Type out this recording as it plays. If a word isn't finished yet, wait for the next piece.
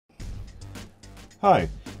Hi,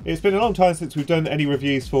 it's been a long time since we've done any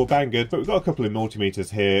reviews for Banggood, but we've got a couple of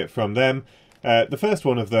multimeters here from them. The first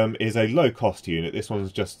one of them is a low-cost unit. This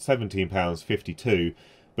one's just £17.52,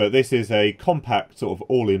 but this is a compact sort of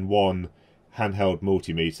all-in-one handheld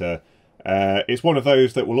multimeter. It's one of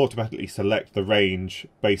those that will automatically select the range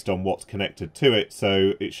based on what's connected to it,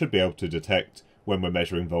 so it should be able to detect when we're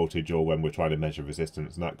measuring voltage or when we're trying to measure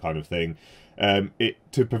resistance and that kind of thing.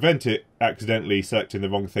 To prevent it accidentally selecting the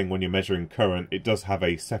wrong thing when you're measuring current, it does have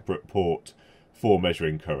a separate port for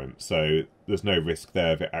measuring current, so there's no risk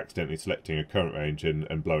there of it accidentally selecting a current range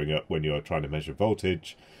and blowing up when you're trying to measure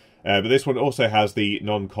voltage. But this one also has the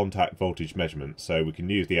non-contact voltage measurement, so we can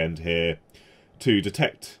use the end here to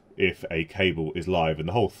detect if a cable is live, and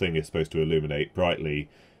the whole thing is supposed to illuminate brightly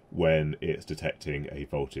when it's detecting a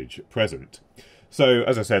voltage present. So,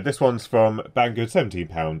 as I said, this one's from Banggood,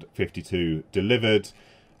 £17.52 delivered,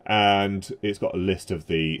 and it's got a list of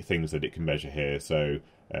the things that it can measure here. So,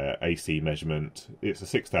 AC measurement, it's a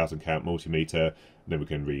 6,000 count multimeter, then we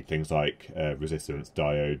can read things like resistance,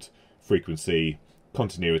 diode, frequency,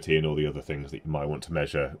 continuity, and all the other things that you might want to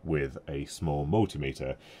measure with a small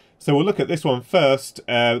multimeter. So we'll look at this one first.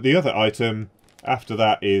 The other item after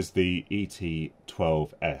that is the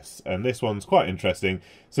ET12S, and this one's quite interesting.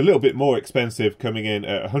 It's a little bit more expensive, coming in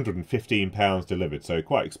at £115 delivered, so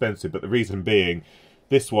quite expensive, but the reason being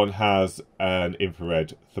this one has an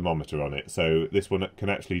infrared thermometer on it, so this one can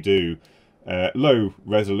actually do low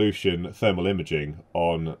resolution thermal imaging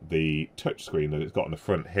on the touchscreen that it's got on the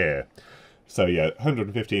front here. So yeah,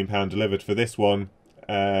 £115 delivered for this one.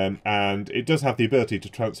 And it does have the ability to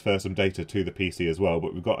transfer some data to the PC as well,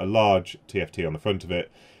 but we've got a large TFT on the front of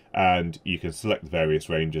it, and you can select the various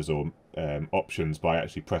ranges or options by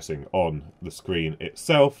actually pressing on the screen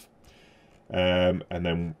itself. And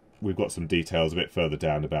then we've got some details a bit further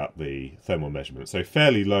down about the thermal measurement. So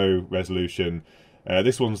fairly low resolution.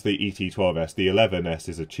 This one's the ET12S. The 11S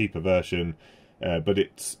is a cheaper version, but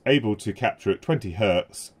it's able to capture at 20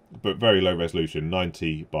 Hz, but very low resolution,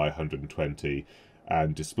 90 by 120.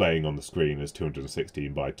 And displaying on the screen as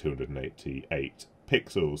 216 by 288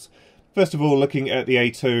 pixels. First of all, looking at the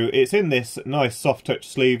A2, it's in this nice soft touch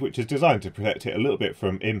sleeve, which is designed to protect it a little bit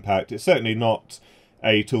from impact. It's certainly not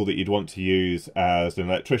a tool that you'd want to use as an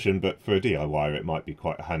electrician, but for a DIYer it might be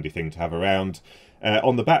quite a handy thing to have around.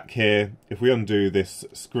 On the back here, if we undo this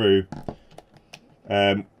screw,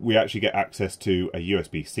 we actually get access to a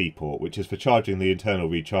USB-C port, which is for charging the internal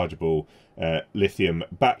rechargeable lithium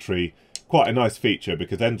battery. Quite a nice feature,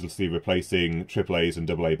 because endlessly replacing AAAs and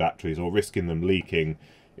AA batteries or risking them leaking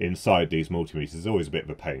inside these multimeters is always a bit of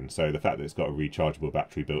a pain. So the fact that it's got a rechargeable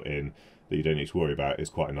battery built in that you don't need to worry about is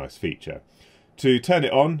quite a nice feature. To turn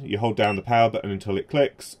it on, you hold down the power button until it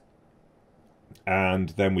clicks,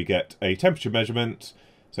 and then we get a temperature measurement,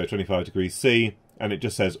 so 25 degrees C, and it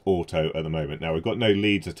just says auto at the moment. Now we've got no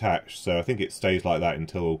leads attached, so I think it stays like that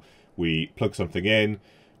until we plug something in.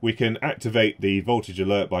 We can activate the voltage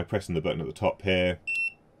alert by pressing the button at the top here.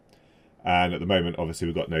 And at the moment, obviously,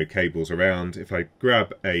 we've got no cables around. If I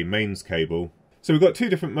grab a mains cable... So we've got two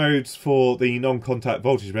different modes for the non-contact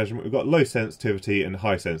voltage measurement. We've got low sensitivity and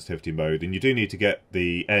high sensitivity mode. And you do need to get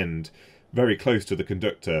the end very close to the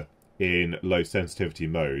conductor in low sensitivity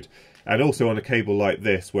mode. And also on a cable like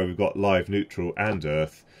this, where we've got live, neutral and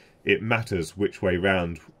earth, it matters which way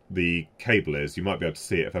round the cable is. You might be able to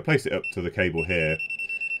see it. If I place it up to the cable here,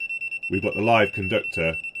 we've got the live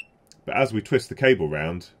conductor, but as we twist the cable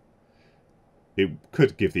round, it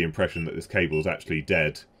could give the impression that this cable is actually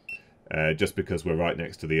dead, just because we're right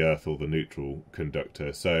next to the earth or the neutral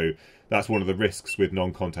conductor. So that's one of the risks with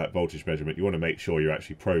non-contact voltage measurement. You want to make sure you're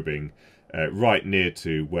actually probing right near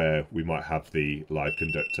to where we might have the live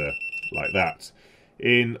conductor, like that.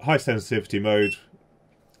 In high sensitivity mode,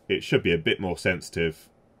 it should be a bit more sensitive,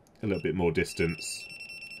 a little bit more distance.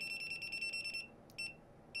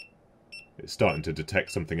 It's starting to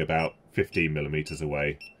detect something about 15 millimeters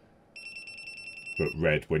away, but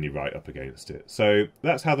red when you're right up against it. So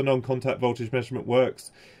that's how the non-contact voltage measurement works.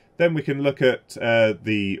 Then we can look at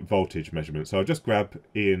the voltage measurement. So I'll just grab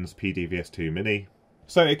Ian's PDVS2 Mini.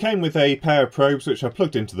 So it came with a pair of probes, which I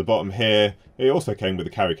plugged into the bottom here. It also came with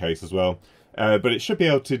a carry case as well. But it should be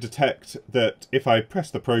able to detect that if I press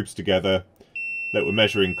the probes together, that we're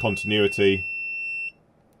measuring continuity.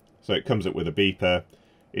 So it comes up with a beeper.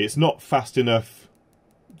 It's not fast enough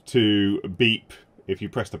to beep if you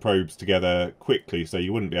press the probes together quickly, so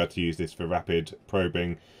you wouldn't be able to use this for rapid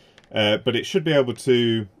probing. But it should be able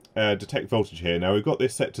to detect voltage here. Now we've got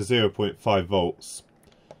this set to 0.5 volts.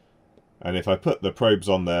 And if I put the probes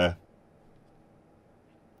on there,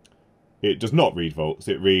 it does not read volts,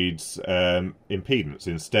 it reads impedance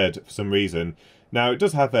instead for some reason. Now it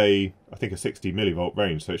does have I think a 60 millivolt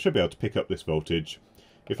range, so it should be able to pick up this voltage.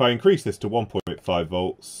 If I increase this to 1.5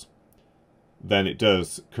 volts, then it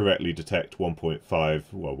does correctly detect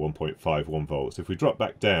 1.51 volts. If we drop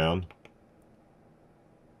back down,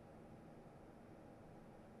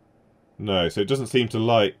 no, so it doesn't seem to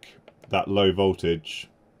like that low voltage.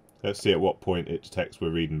 Let's see at what point it detects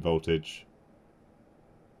we're reading voltage.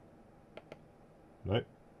 No.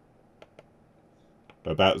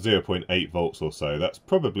 About 0.8 volts or so. That's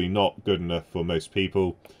probably not good enough for most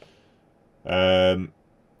people. So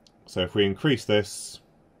if we increase this,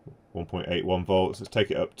 1.81 volts, let's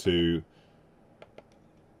take it up to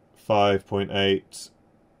 5.8.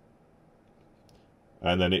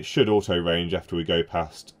 And then it should auto range after we go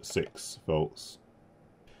past 6 volts.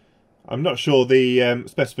 I'm not sure the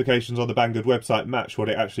specifications on the Banggood website match what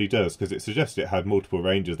it actually does, because it suggests it had multiple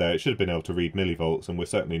ranges there. It should have been able to read millivolts, and we're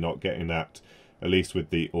certainly not getting that, at least with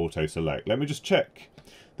the auto select. Let me just check.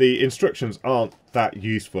 The instructions aren't that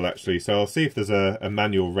useful actually, so I'll see if there's a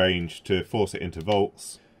manual range to force it into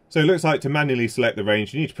volts. So it looks like to manually select the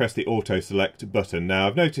range you need to press the auto select button. Now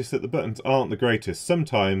I've noticed that the buttons aren't the greatest.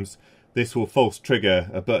 Sometimes this will false trigger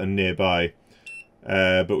a button nearby,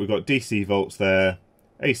 but we've got DC volts there,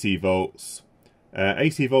 AC volts, and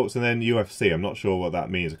then UFC. I'm not sure what that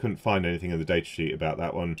means. I couldn't find anything in the datasheet about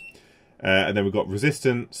that one. And then we've got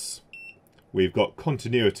resistance, we've got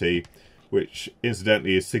continuity, which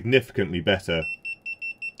incidentally is significantly better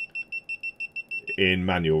in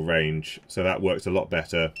manual range, so that works a lot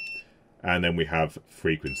better. And then we have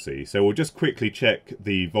frequency. So we'll just quickly check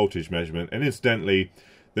the voltage measurement, and incidentally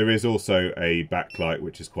there is also a backlight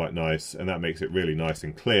which is quite nice, and that makes it really nice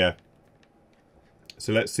and clear.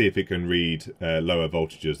 So let's see if it can read lower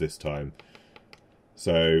voltages this time.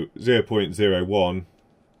 So 0.01,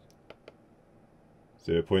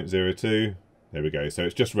 0.02, there we go. So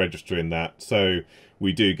it's just registering that. So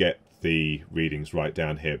we do get the readings right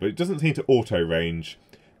down here, but it doesn't seem to auto range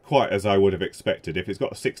quite as I would have expected. If it's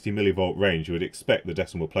got a 60 millivolt range, you would expect the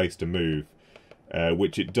decimal place to move,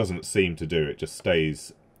 which it doesn't seem to do. It just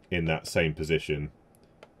stays in that same position.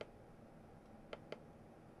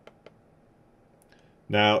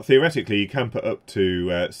 Now, theoretically, you can put up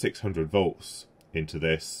to 600 volts into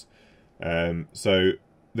this. So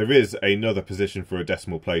there is another position for a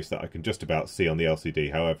decimal place that I can just about see on the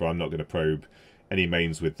LCD. However, I'm not going to probe any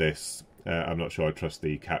mains with this. I'm not sure I trust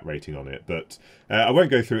the CAT rating on it. But I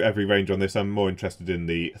won't go through every range on this. I'm more interested in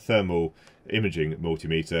the thermal imaging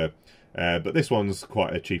multimeter. But this one's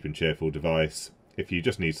quite a cheap and cheerful device. If you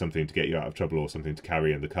just need something to get you out of trouble or something to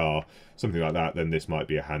carry in the car, something like that, then this might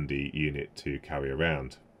be a handy unit to carry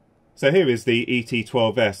around. So here is the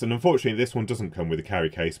ET12S, and unfortunately this one doesn't come with a carry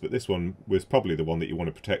case, but this one was probably the one that you want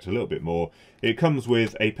to protect a little bit more. It comes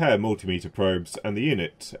with a pair of multimeter probes, and the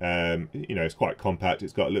unit, you know, it's quite compact.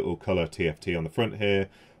 It's got a little colour TFT on the front here,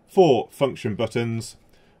 4 function buttons.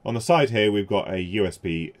 On the side here we've got a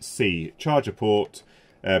USB-C charger port,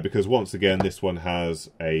 because once again this one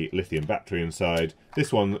has a lithium battery inside.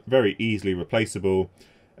 This one very easily replaceable.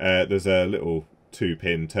 There's a little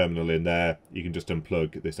 2-pin terminal in there. You can just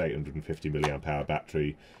unplug this 850 milliamp hour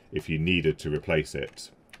battery if you needed to replace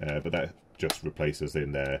it, but that just replaces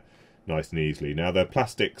in there nice and easily. Now the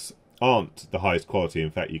plastics aren't the highest quality.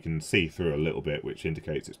 In fact, you can see through a little bit, which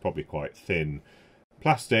indicates it's probably quite thin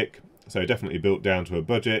plastic, so definitely built down to a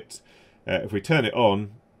budget. If we turn it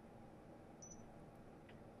on,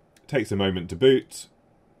 takes a moment to boot,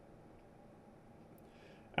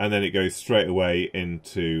 and then it goes straight away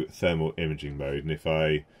into thermal imaging mode. And if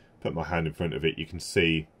I put my hand in front of it, you can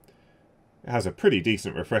see it has a pretty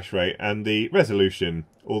decent refresh rate, and the resolution,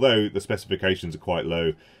 although the specifications are quite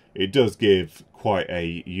low, it does give quite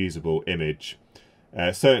a usable image.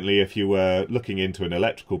 Certainly if you were looking into an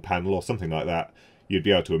electrical panel or something like that, you'd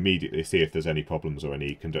be able to immediately see if there's any problems or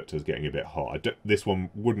any conductors getting a bit hot. This one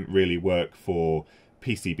wouldn't really work for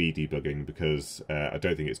PCB debugging because I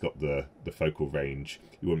don't think it's got the focal range.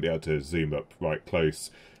 You wouldn't be able to zoom up right close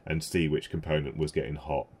and see which component was getting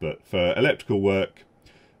hot. But for electrical work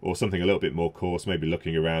or something a little bit more coarse, maybe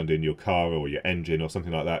looking around in your car or your engine or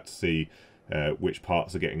something like that to see which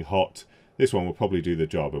parts are getting hot, this one will probably do the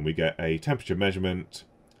job. And we get a temperature measurement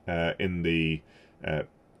in the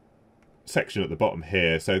section at the bottom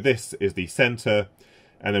here. So this is the center,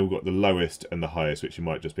 and then we've got the lowest and the highest, which you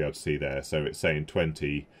might just be able to see there. So it's saying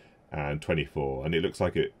 20 and 24, and it looks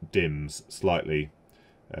like it dims slightly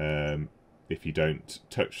if you don't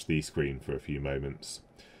touch the screen for a few moments.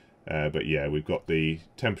 But yeah, we've got the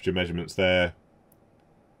temperature measurements there.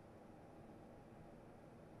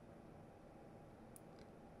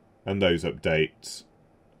 and those update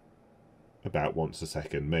about once a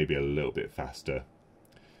second, maybe a little bit faster.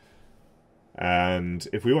 And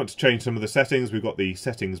if we want to change some of the settings, we've got the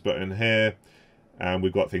settings button here, and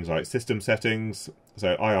we've got things like system settings,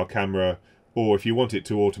 so IR camera, or if you want it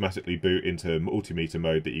to automatically boot into multimeter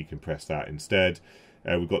mode, that you can press that instead.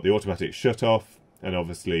 We've got the automatic shut off, and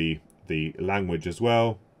obviously the language as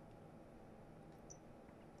well.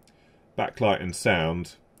 Backlight and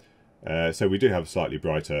sound. So we do have a slightly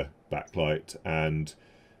brighter backlight, and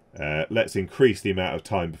let's increase the amount of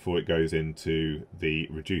time before it goes into the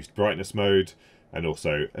reduced brightness mode, and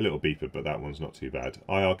also a little beeper, but that one's not too bad.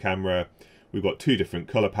 IR camera, we've got two different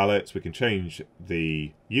colour palettes. We can change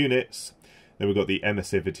the units. Then we've got the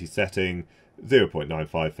emissivity setting,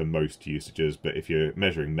 0.95 for most usages, but if you're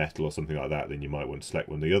measuring metal or something like that, then you might want to select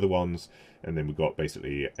one of the other ones. And then we've got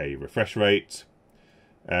basically a refresh rate.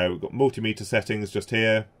 We've got multimeter settings just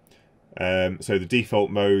here. So the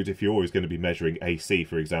default mode, if you're always going to be measuring AC,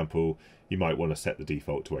 for example, you might want to set the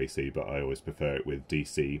default to AC, but I always prefer it with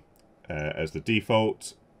DC as the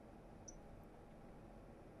default.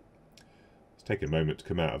 Let's take a moment to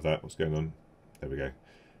come out of that. What's going on? There we go.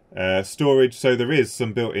 Storage, so there is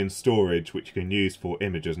some built-in storage which you can use for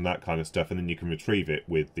images and that kind of stuff, and then you can retrieve it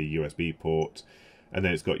with the USB port. And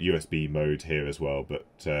then it's got USB mode here as well, but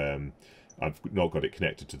I've not got it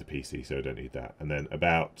connected to the PC, so I don't need that. And then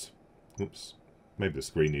about, oops, maybe the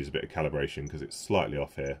screen needs a bit of calibration because it's slightly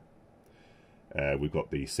off here. We've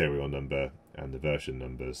got the serial number and the version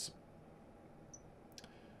numbers.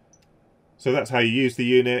 So that's how you use the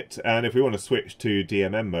unit, and if we want to switch to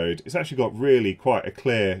DMM mode, it's actually got really quite a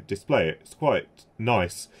clear display. It's quite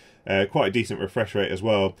nice, quite a decent refresh rate as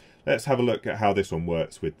well. Let's have a look at how this one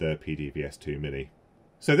works with the PDVS2 Mini.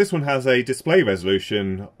 So this one has a display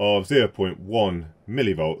resolution of 0.1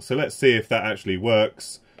 millivolts, so let's see if that actually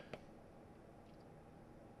works.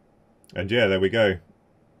 And yeah, there we go.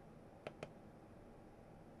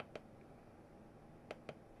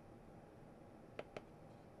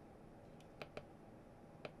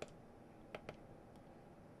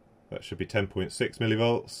 That should be 10.6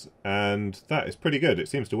 millivolts, and that is pretty good. It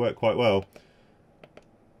seems to work quite well.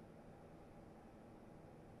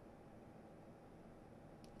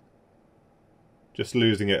 Just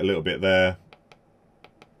losing it a little bit there.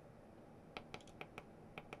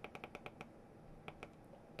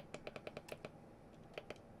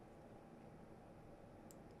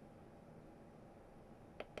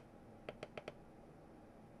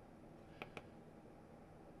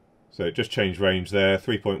 So it just changed range there,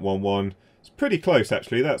 3.11. It's pretty close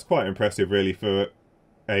actually. That's quite impressive really for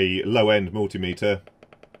a low-end multimeter.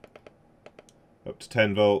 Up to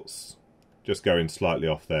 10 volts. Just going slightly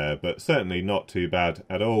off there, but certainly not too bad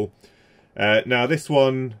at all. Now this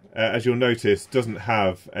one, as you'll notice, doesn't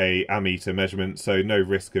have a ammeter measurement, so no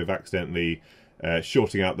risk of accidentally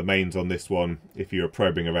shorting out the mains on this one if you were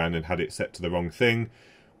probing around and had it set to the wrong thing.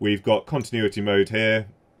 We've got continuity mode here.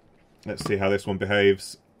 Let's see how this one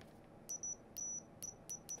behaves.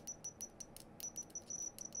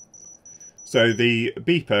 So the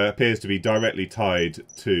beeper appears to be directly tied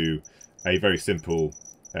to a very simple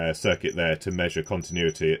circuit there to measure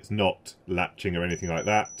continuity. It's not latching or anything like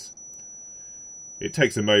that. It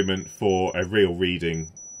takes a moment for a real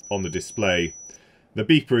reading on the display. The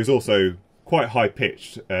beeper is also quite high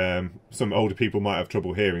pitched. Some older people might have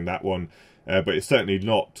trouble hearing that one, but it's certainly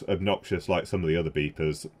not obnoxious like some of the other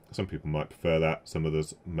beepers. Some people might prefer that, some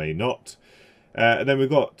others may not. And then we've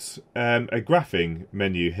got a graphing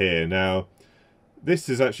menu here. Now this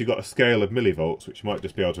has actually got a scale of millivolts, which you might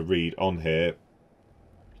just be able to read on here,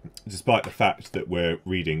 despite the fact that we're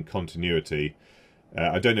reading continuity.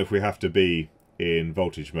 I don't know if we have to be in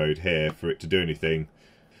voltage mode here for it to do anything.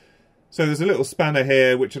 So there's a little spanner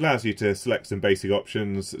here which allows you to select some basic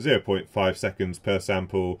options, 0.5 seconds per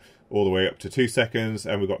sample all the way up to 2 seconds,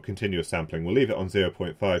 and we've got continuous sampling. We'll leave it on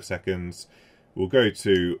 0.5 seconds. We'll go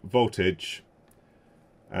to voltage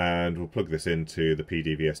and we'll plug this into the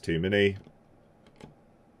PDVS2 Mini,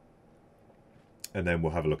 and then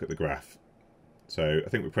we'll have a look at the graph. So I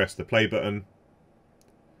think we press the play button,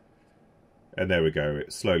 and there we go,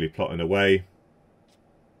 it's slowly plotting away.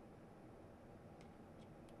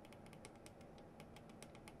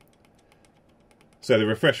 So the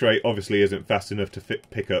refresh rate obviously isn't fast enough to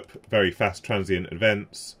pick up very fast transient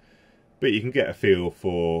events, but you can get a feel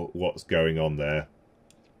for what's going on there.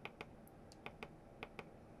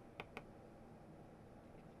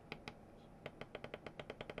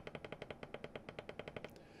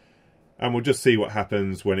 And we'll just see what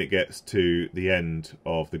happens when it gets to the end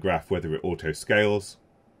of the graph, whether it auto scales.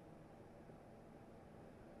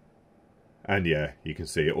 And yeah, you can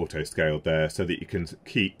see it auto-scaled there so that you can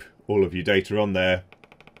keep all of your data on there.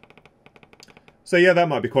 So yeah, that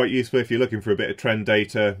might be quite useful if you're looking for a bit of trend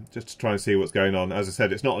data, just to try and see what's going on. As I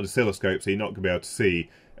said, it's not an oscilloscope, so you're not going to be able to see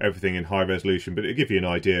everything in high resolution, but it'll give you an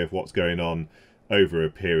idea of what's going on over a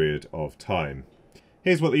period of time.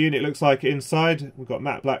 Here's what the unit looks like inside. We've got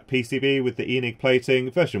matte black PCB with the ENIG plating,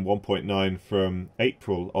 version 1.9 from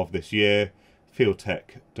April of this year,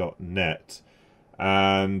 fieldtech.net.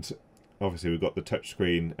 And obviously we've got the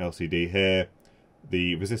touchscreen LCD here,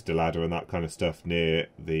 the resistor ladder and that kind of stuff near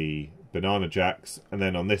the banana jacks. And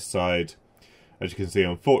then on this side, as you can see,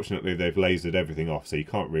 unfortunately they've lasered everything off, so you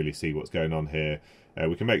can't really see what's going on here.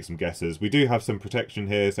 We can make some guesses. We do have some protection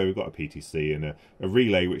here, so we've got a PTC and a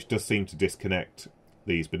relay which does seem to disconnect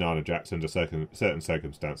these banana jacks under certain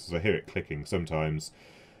circumstances. I hear it clicking sometimes,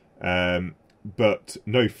 but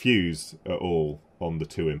no fuse at all on the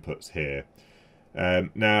two inputs here.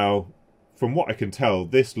 Now, from what I can tell,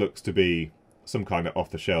 this looks to be some kind of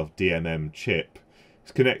off-the-shelf DMM chip.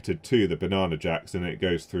 It's connected to the banana jacks and it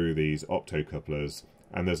goes through these optocouplers,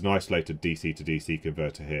 and there's an isolated DC to DC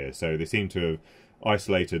converter here. So they seem to have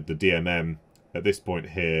isolated the DMM at this point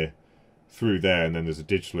here through there, and then there's a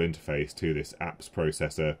digital interface to this apps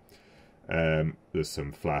processor. There's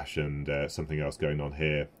some flash and something else going on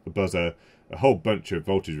here. A buzzer, a whole bunch of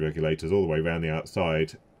voltage regulators all the way around the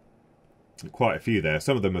outside. Quite a few there.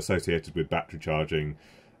 Some of them associated with battery charging.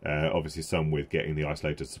 Obviously some with getting the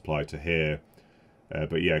isolated supply to here.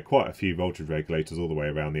 But yeah, quite a few voltage regulators all the way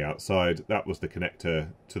around the outside. That was the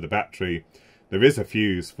connector to the battery. There is a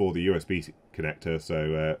fuse for the USB connector,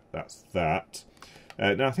 so that's that.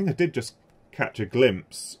 Now I think I did just catch a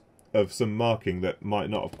glimpse of some marking that might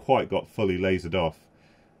not have quite got fully lasered off.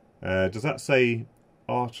 Does that say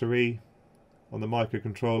artery on the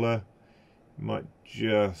microcontroller? Might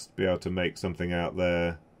just be able to make something out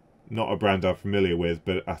there. Not a brand I'm familiar with,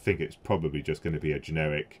 but I think it's probably just going to be a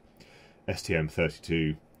generic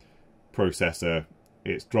STM32 processor.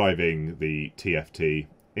 It's driving the TFT,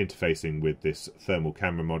 interfacing with this thermal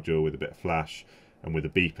camera module with a bit of flash and with a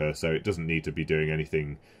beeper, so it doesn't need to be doing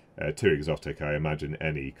anything too exotic. I imagine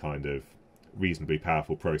any kind of reasonably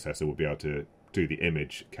powerful processor will be able to do the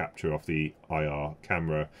image capture off the IR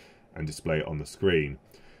camera and display it on the screen.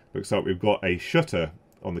 Looks like we've got a shutter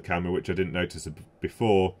on the camera, which I didn't notice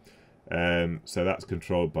before. So that's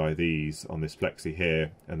controlled by these on this flexi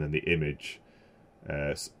here, and then the image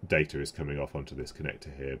data is coming off onto this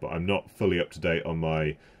connector here. But I'm not fully up to date on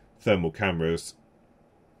my thermal cameras.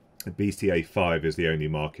 BCA5 is the only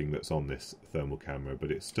marking that's on this thermal camera,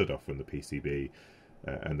 but it's stood off from the PCB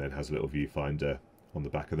and then has a little viewfinder on the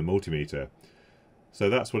back of the multimeter. So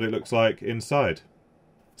that's what it looks like inside.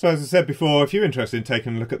 So as I said before, if you're interested in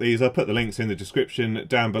taking a look at these, I'll put the links in the description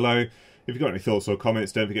down below. If you've got any thoughts or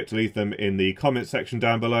comments, don't forget to leave them in the comments section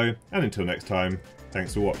down below. And until next time,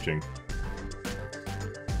 thanks for watching.